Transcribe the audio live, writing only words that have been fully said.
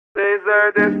Days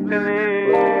are destiny.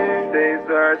 Days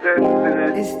are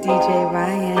destiny. It's DJ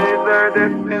Ryan. Days are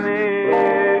destiny.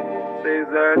 Days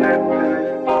are destiny.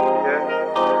 Yeah.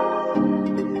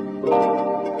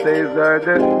 Days are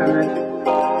destiny.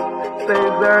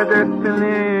 Days are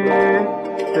destiny.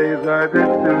 Days are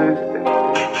destiny.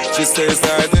 She says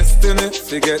our destiny.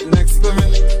 She get next to me.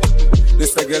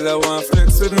 This a girl I want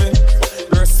flex with me.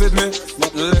 Rest with me,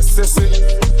 nothing less sissy.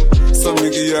 So me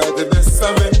give her the best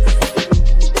of me.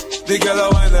 The girl I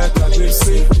want like a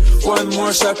gypsy. One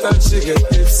more shot and she get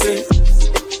tipsy.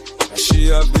 She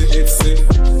have the itsy.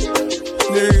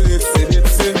 The real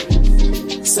itsy.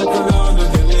 Settle down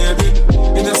on the lady.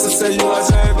 You know, say you a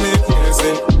drive me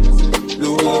crazy. The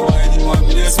whole wine you want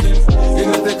place me. You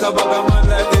know, take a bag of man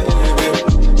like the Navy.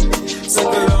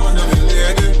 Settle down on the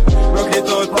lady. Rock it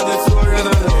out on the floor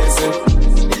and I'm lazy.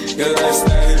 Your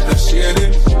lifestyle is the shady.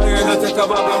 You know, take a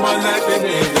bag of man like the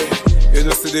Navy. You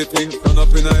know, see the thing turn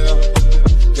up in a ya.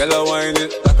 Girl a wine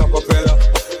it like a propeller.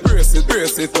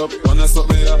 Brace it up, wanna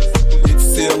something ya. It's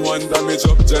same one damage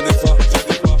up Jennifer.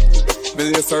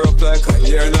 Me lace her up like a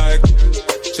hair Nike.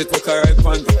 She took a ride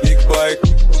on the big bike.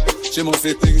 She must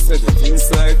see things, said the things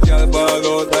slide. Girl ball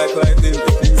out like lightning,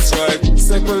 the things strike.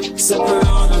 Settle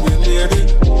down on the lady.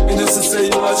 You know she say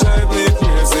you a drive me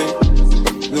crazy.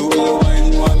 The way you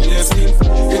wine you amaze me.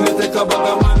 You know take a bag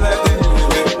of man like the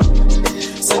Navy.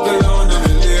 Settle down on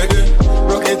the lady.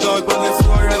 Rock it out on the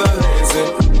floor and I'm lazy.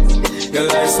 Your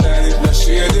lifestyle is not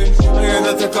shady. You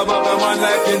know take a bag of man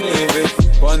like the Navy.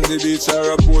 On the beach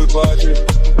or a pool party.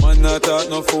 Man not talk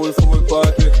no full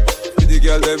party. With the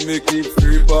girl let me keep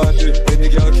free party. Any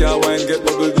girl can wine get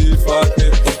double D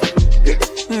party.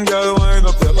 Girl wind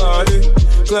up your body.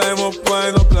 Climb up,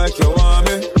 wind up like you want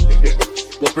me.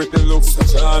 Your pretty looks so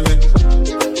charming.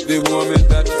 The moment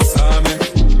that you saw me.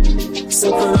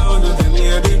 Settle down on the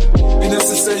lady. You know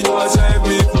she say you a drive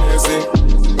me crazy.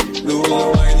 The way you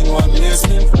wine you amaze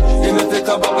me. You know take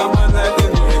a bag of man like the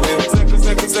Navy.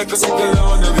 Settle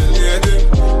down on the lady.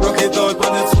 Rock it out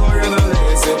on the floor and I'm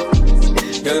lazy.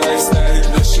 Your lifestyle is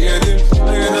not shady.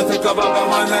 You know take a bag of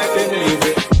man like the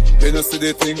Navy. You know see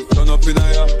the thing turn up in a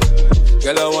ya.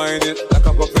 Girl a wine it like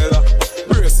a propeller.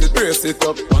 Brace it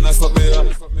up, wanna stop me ya.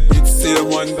 It's same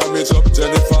one damage up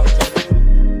Jennifer.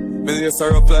 Me lace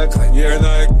her up like a hair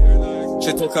Nike.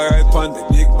 She took a ride on the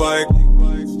big bike.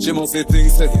 She must see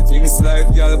things, said the things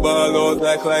slide. Girl ball out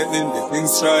like lightning, the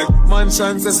things strike. Man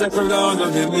chance to settle down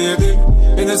on the lady.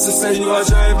 You know she say you a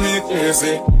drive me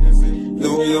crazy. The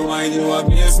way you wine you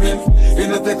amaze me. You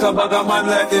know take a bag of man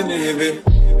like the Navy.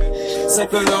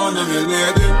 Settle down on me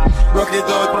lady. Rock it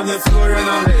out on the floor and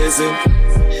I'm lazy.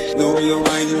 The way you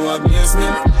wine you amaze me.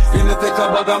 You know take a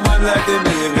bag of man like the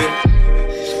Navy.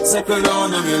 Settle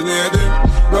down on me lady.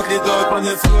 Rock it out on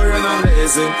the floor and I'm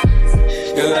lazy.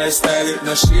 Your lifestyle is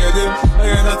not shady.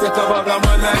 You know take a bag of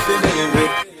man like the Navy.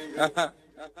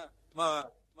 Ma,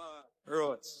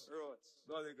 Roach,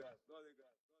 Golly God.